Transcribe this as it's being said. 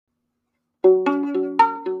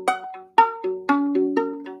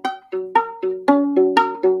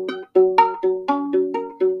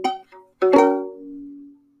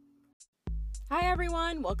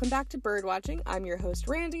everyone. Welcome back to Birdwatching. I'm your host,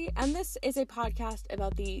 Randy, and this is a podcast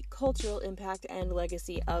about the cultural impact and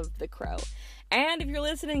legacy of The Crow. And if you're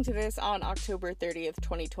listening to this on October 30th,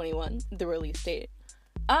 2021, the release date,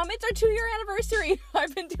 it's our 2-year anniversary.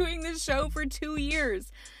 I've been doing this show for 2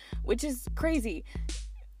 years, which is crazy.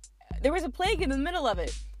 There was a plague in the middle of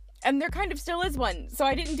it, and there kind of still is one, so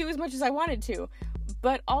I didn't do as much as I wanted to.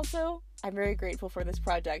 But also, I'm very grateful for this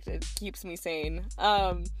project. It keeps me sane.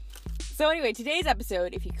 So anyway, today's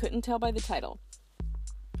episode, if you couldn't tell by the title,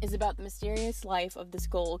 is about the mysterious life of the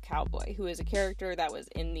Skull Cowboy, who is a character that was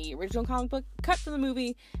in the original comic book, cut from the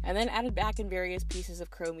movie, and then added back in various pieces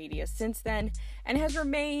of Crow media since then, and has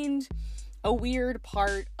remained a weird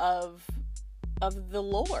part of the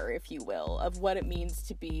lore, if you will, of what it means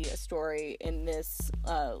to be a story in this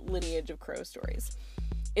lineage of Crow stories.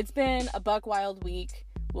 It's been a buck wild week.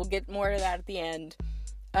 We'll get more to that at the end.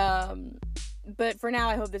 But for now,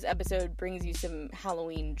 I hope this episode brings you some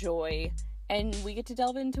Halloween joy, and we get to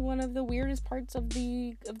delve into one of the weirdest parts of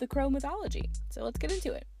the Crow mythology. So let's get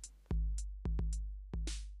into it.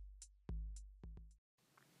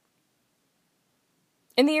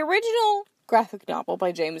 In the original graphic novel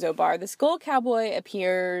by James O'Barr, the Skull Cowboy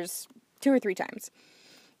appears 2 or 3 times.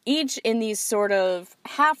 Each in these sort of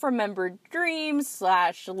half-remembered dreams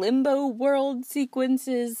 / limbo world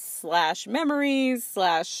sequences / memories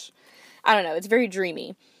 / I don't know, it's very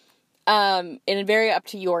dreamy. And very up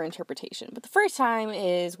to your interpretation. But the first time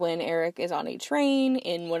is when Eric is on a train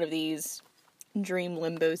in one of these dream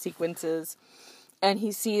limbo sequences, and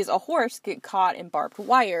he sees a horse get caught in barbed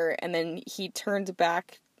wire, and then he turns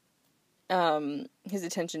back his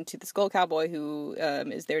attention to the Skull Cowboy, who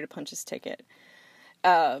is there to punch his ticket.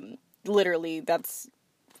 Literally, that's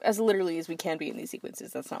as literally as we can be in these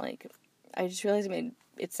sequences. That's not like, I just realized it made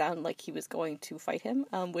it sound like he was going to fight him,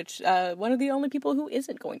 which, one of the only people who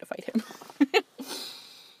isn't going to fight him.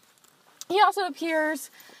 He also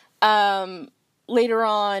appears, later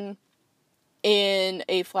on in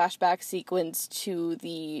a flashback sequence to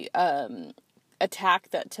the, attack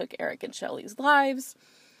that took Eric and Shelley's lives,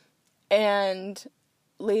 and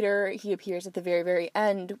later he appears at the very, very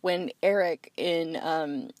end when Eric, in,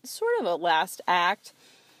 sort of a last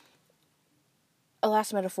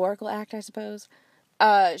metaphorical act, I suppose,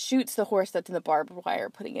 shoots the horse that's in the barbed wire,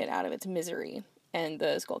 putting it out of its misery, and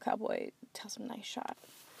the Skull Cowboy tells him, "Nice shot."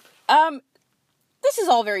 This is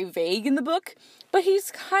all very vague in the book, but he's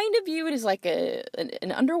kind of viewed as like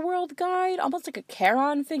an underworld guide, almost like a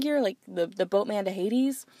Charon figure, like the boatman to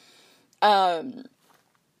Hades.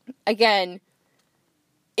 Again,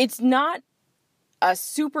 it's not a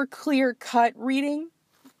super clear-cut reading,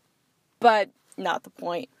 but not the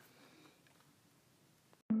point.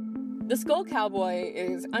 The Skull Cowboy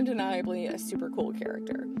is undeniably a super cool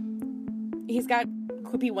character. He's got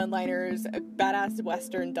quippy one-liners, a badass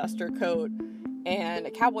western duster coat, and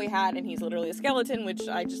a cowboy hat, and he's literally a skeleton, which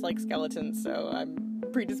I just like skeletons, so I'm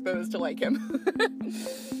predisposed to like him.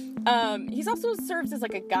 He's also serves as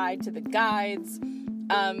like a guide to the guides.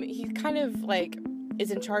 He kind of like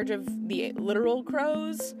is in charge of the literal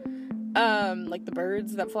crows, like the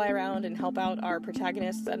birds that fly around and help out our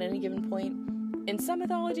protagonists at any given point. In some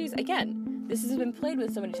mythologies, again, this has been played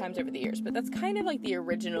with so many times over the years, but that's kind of like the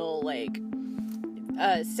original, like,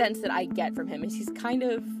 sense that I get from him, is he's kind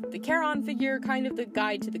of the Charon figure, kind of the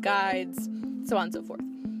guide to the guides, so on and so forth.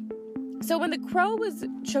 So when The Crow was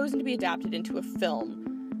chosen to be adapted into a film,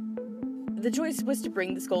 the choice was to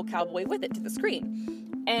bring the Skull Cowboy with it to the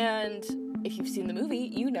screen. And if you've seen the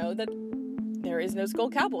movie, you know that there is no Skull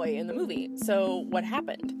Cowboy in the movie. So what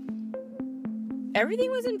happened?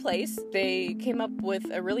 Everything was in place. They came up with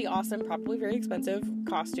a really awesome, probably very expensive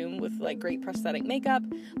costume with, like, great prosthetic makeup.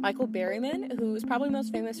 Michael Berryman, who's probably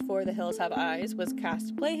most famous for The Hills Have Eyes, was cast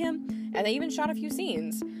to play him, and they even shot a few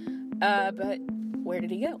scenes. But where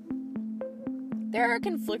did he go? There are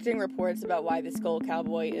conflicting reports about why the Skull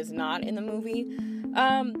Cowboy is not in the movie,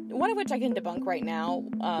 one of which I can debunk right now.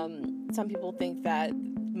 Some people think that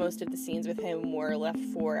most of the scenes with him were left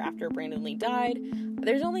for after Brandon Lee died.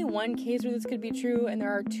 There's only one case where this could be true, and there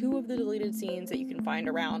are 2 of the deleted scenes that you can find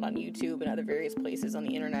around on YouTube and other various places on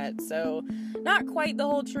the internet, so not quite the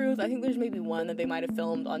whole truth. I think there's maybe one that they might have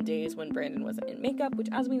filmed on days when Brandon wasn't in makeup, which,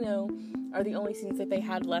 as we know, are the only scenes that they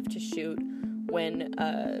had left to shoot when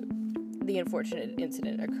the unfortunate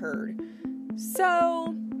incident occurred.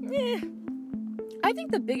 So, I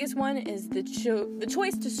think the biggest one is the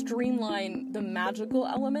choice to streamline the magical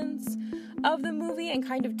elements of the movie and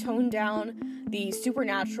kind of tone down the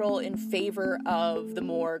supernatural in favor of the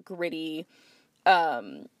more gritty,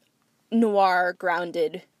 noir,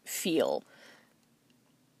 grounded feel.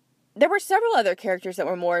 There were several other characters that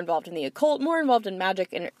were more involved in the occult, more involved in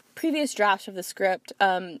magic. In previous drafts of the script,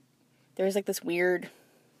 there was like this weird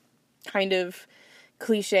kind of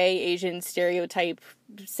cliche Asian stereotype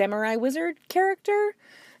samurai wizard character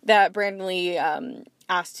that Brandon Lee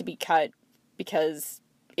asked to be cut because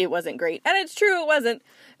it wasn't great. And it's true, it wasn't,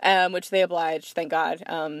 which they obliged, thank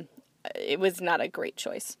God. It was not a great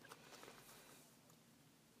choice.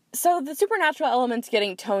 So the supernatural elements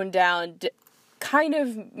getting toned down kind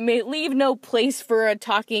of may leave no place for a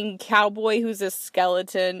talking cowboy who's a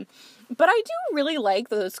skeleton. But I do really like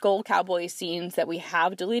the skull cowboy scenes that we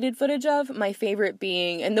have deleted footage of. My favorite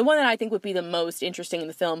being, and the one that I think would be the most interesting in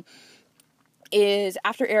the film, is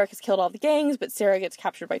after Eric has killed all the gangs, but Sarah gets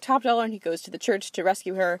captured by Top Dollar and he goes to the church to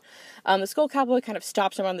rescue her. The skull cowboy kind of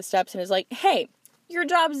stops him on the steps and is like, hey, your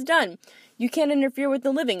job's done. You can't interfere with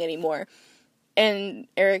the living anymore. And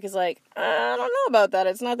Eric is like, I don't know about that.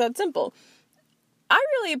 It's not that simple. I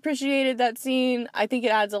really appreciated that scene. I think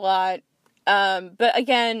it adds a lot. But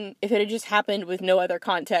again, if it had just happened with no other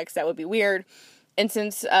context, that would be weird. And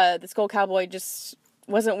since the Skull Cowboy just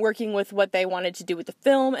wasn't working with what they wanted to do with the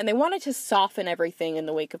film, and they wanted to soften everything in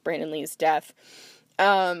the wake of Brandon Lee's death,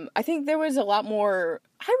 I think there was a lot more...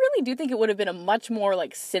 I really do think it would have been a much more,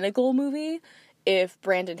 like, cynical movie if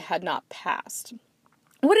Brandon had not passed.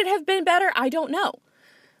 Would it have been better? I don't know.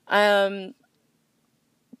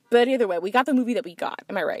 But either way, we got the movie that we got.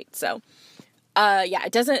 Am I right? So, yeah,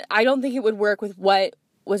 I don't think it would work with what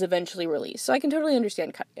was eventually released. So I can totally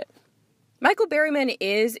understand cutting it. Michael Berryman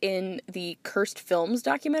is in the Cursed Films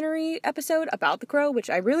documentary episode about The Crow, which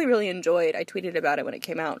I really, really enjoyed. I tweeted about it when it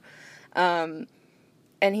came out. And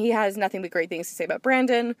he has nothing but great things to say about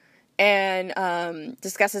Brandon and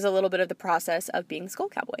discusses a little bit of the process of being Skull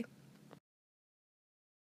Cowboy.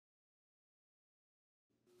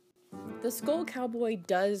 The Skull Cowboy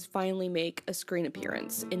does finally make a screen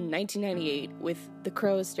appearance in 1998 with The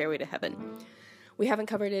Crow's Stairway to Heaven. We haven't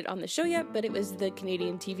covered it on the show yet, but it was the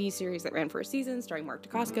Canadian TV series that ran for a season, starring Mark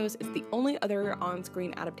Dacascos. It's the only other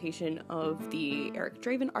on-screen adaptation of the Eric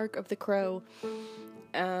Draven arc of The Crow.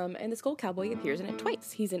 And the Skull Cowboy appears in it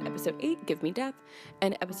twice. He's in episode 8, Give Me Death,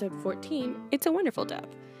 and episode 14, It's a Wonderful Death.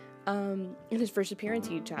 In his first appearance,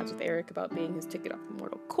 he chats with Eric about being his ticket off the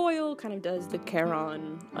mortal coil, kind of does the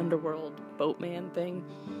Charon underworld boatman thing,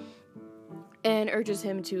 and urges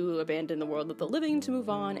him to abandon the world of the living to move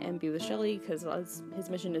on and be with Shelley, because his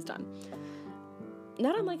mission is done.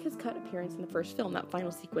 Not unlike his cut appearance in the first film, that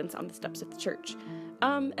final sequence on the steps of the church.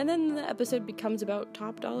 And then the episode becomes about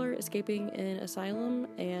Top Dollar escaping an asylum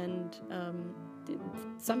and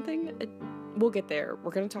something. We'll get there.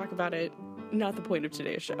 We're going to talk about it. Not the point of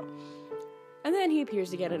today's show. And then he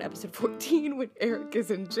appears again in episode 14 when Eric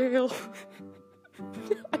is in jail.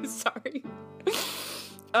 I'm sorry.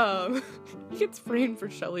 He gets framed for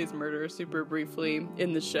Shelley's murder super briefly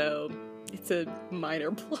in the show. It's a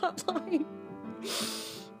minor plot line.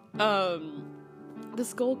 The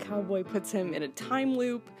Skull Cowboy puts him in a time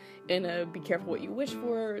loop, in a be careful what you wish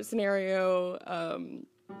for scenario.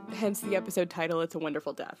 Hence the episode title, It's a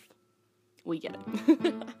Wonderful Death. We get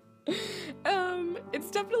it. It's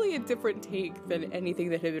definitely a different take than anything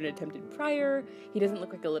that had been attempted prior. He doesn't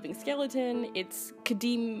look like a living skeleton. It's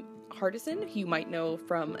Kadeem Hardison, who you might know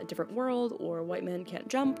from A Different World, or White Men Can't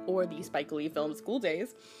Jump, or the Spike Lee film School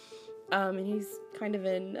Days. And he's kind of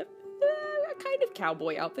in a kind of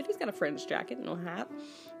cowboy outfit. He's got a fringe jacket and a hat.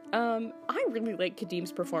 I really like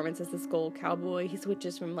Kadeem's performance as the Skull Cowboy. He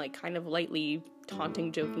switches from, like, kind of lightly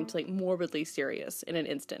taunting, joking to, like, morbidly serious in an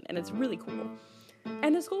instant, and it's really cool.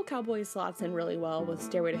 And the Skull Cowboy slots in really well with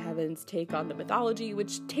Stairway to Heaven's take on the mythology,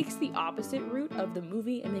 which takes the opposite route of the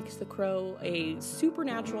movie and makes the Crow a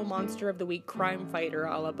supernatural monster of the week crime fighter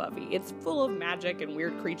a la Buffy. It's full of magic and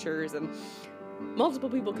weird creatures and multiple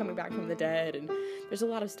people coming back from the dead, and there's a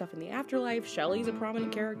lot of stuff in the afterlife. Shelley's a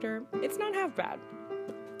prominent character. It's not half bad.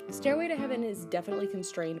 Stairway to Heaven is definitely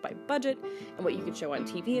constrained by budget and what you could show on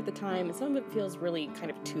TV at the time, and some of it feels really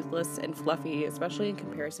kind of toothless and fluffy, especially in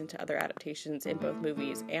comparison to other adaptations in both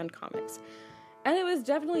movies and comics. And it was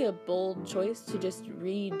definitely a bold choice to just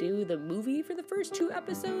redo the movie for the first 2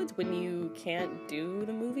 episodes when you can't do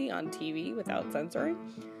the movie on TV without censoring.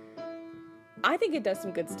 I think it does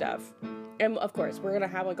some good stuff. And of course, we're gonna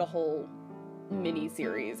have like a whole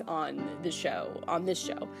mini-series on this show.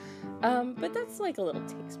 But that's like a little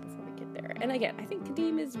taste before we get there. And again, I think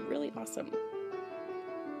Kadeem is really awesome.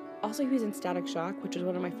 Also, he was in Static Shock, which is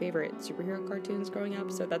one of my favorite superhero cartoons growing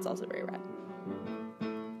up, so that's also very rad.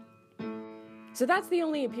 So that's the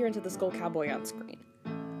only appearance of the Skull Cowboy on screen.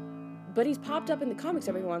 But he's popped up in the comics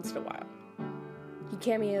every once in a while. He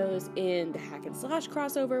cameos in the Hack and Slash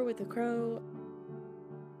crossover with the Crow.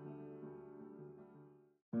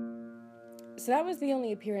 So that was the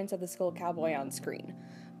only appearance of the Skull Cowboy on screen,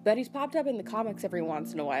 but he's popped up in the comics every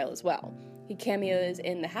once in a while as well. He cameos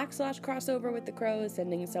in the Hack/Slash crossover with the Crows,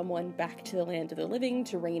 sending someone back to the land of the living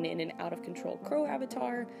to rein in an out-of-control Crow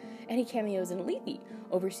avatar, and he cameos in Lethe,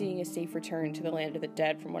 overseeing a safe return to the land of the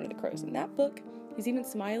dead from one of the Crows in that book. He's even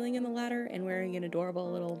smiling in the latter and wearing an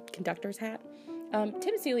adorable little conductor's hat.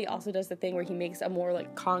 Tim Seeley also does the thing where he makes a more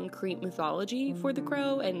concrete mythology for the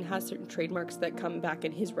Crow and has certain trademarks that come back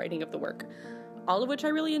in his writing of the work, all of which I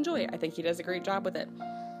really enjoy. I think he does a great job with it.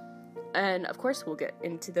 And of course we'll get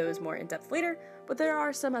into those more in depth later, but there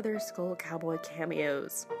are some other Skull Cowboy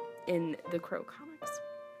cameos in the Crow comics.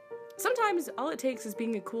 Sometimes all it takes is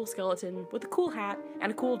being a cool skeleton with a cool hat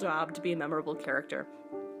and a cool job to be a memorable character.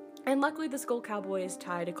 And luckily the Skull Cowboy is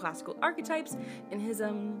tied to classical archetypes, and his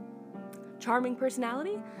charming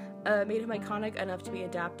personality made him iconic enough to be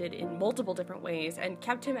adapted in multiple different ways and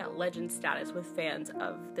kept him at legend status with fans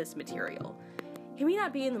of this material. He may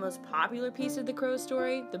not be in the most popular piece of the Crow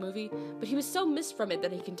story, the movie, but he was so missed from it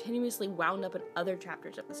that he continuously wound up in other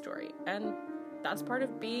chapters of the story, and that's part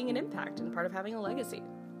of being an impact and part of having a legacy.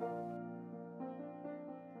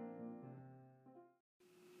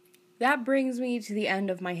 That brings me to the end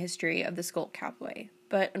of my history of the Skull Cowboy,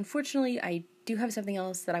 but unfortunately I do have something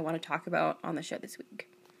else that I want to talk about on the show this week.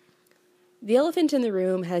 The elephant in the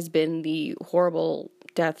room has been the horrible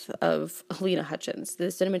death of Halyna Hutchins, the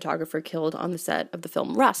cinematographer killed on the set of the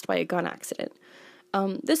film Rust by a gun accident.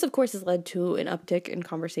 This, of course, has led to an uptick in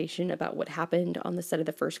conversation about what happened on the set of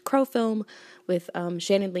the first Crow film with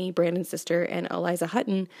Shannon Lee, Brandon's sister, and Eliza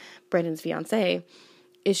Hutton, Brandon's fiancée,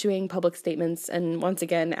 issuing public statements and once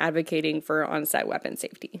again advocating for on-set weapon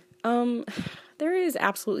safety. There is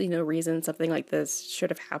absolutely no reason something like this should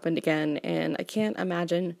have happened again, and I can't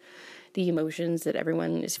imagine the emotions that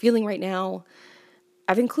everyone is feeling right now.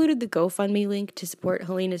 I've included the GoFundMe link to support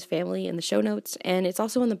Halyna's family in the show notes, and it's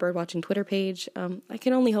also on the Birdwatching Twitter page. I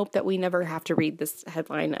can only hope that we never have to read this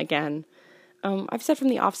headline again. I've said from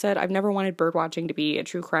the offset, I've never wanted birdwatching to be a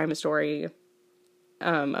true crime story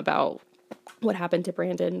about what happened to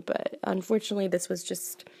Brandon, but unfortunately this was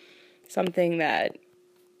just something that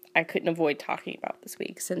I couldn't avoid talking about this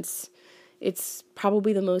week, since it's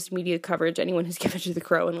probably the most media coverage anyone has given to the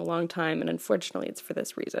Crow in a long time, and unfortunately it's for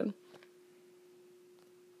this reason.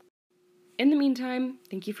 In the meantime,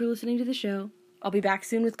 thank you for listening to the show. I'll be back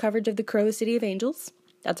soon with coverage of The Crow, City of Angels.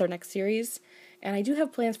 That's our next series. And I do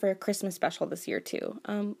have plans for a Christmas special this year, too.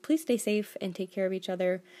 Please stay safe and take care of each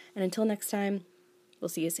other. And until next time, we'll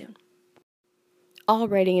see you soon. All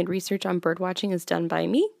writing and research on birdwatching is done by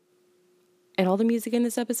me. And all the music in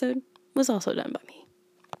this episode was also done by me.